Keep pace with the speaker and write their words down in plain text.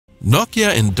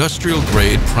Nokia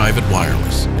industrial-grade private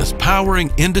wireless is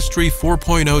powering Industry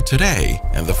 4.0 today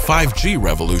and the 5G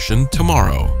revolution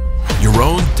tomorrow. Your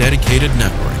own dedicated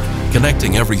network,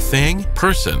 connecting everything,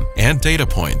 person, and data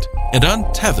point, and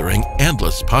untethering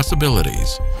endless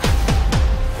possibilities.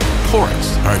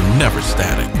 Ports are never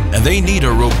static, and they need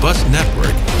a robust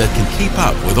network that can keep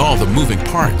up with all the moving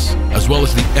parts, as well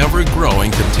as the ever-growing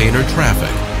container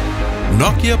traffic.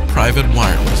 Nokia Private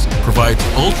Wireless provides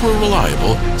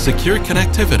ultra-reliable, secure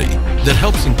connectivity that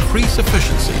helps increase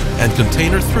efficiency and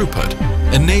container throughput,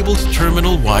 enables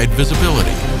terminal-wide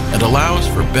visibility, and allows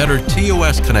for better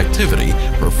TOS connectivity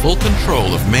for full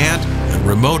control of manned and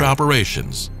remote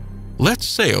operations. Let's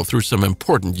sail through some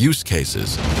important use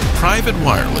cases. Private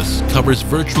wireless covers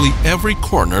virtually every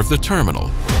corner of the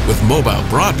terminal, with mobile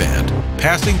broadband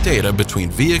passing data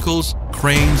between vehicles,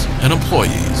 cranes, and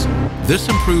employees. This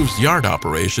improves yard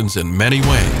operations in many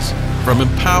ways, from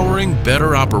empowering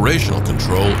better operational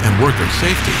control and worker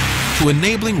safety to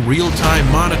enabling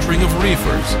real-time monitoring of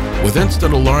reefers with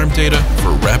instant alarm data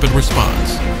for rapid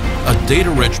response. A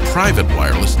data-rich private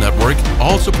wireless network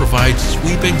also provides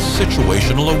sweeping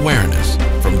situational awareness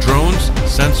from drones,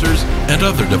 sensors, and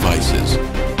other devices.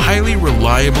 Highly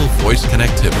reliable voice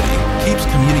connectivity keeps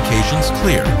communications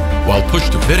clear, while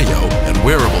push-to-video and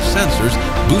wearable sensors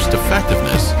boost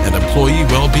effectiveness and employee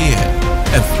well-being.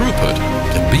 And throughput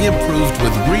can be improved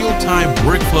with real-time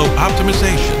workflow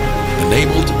optimization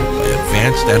enabled by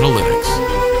advanced analytics.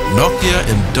 Nokia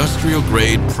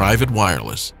industrial-grade private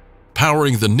wireless,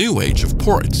 powering the new age of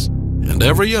ports and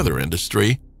every other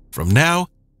industry from now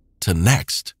to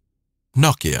next.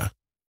 Nokia.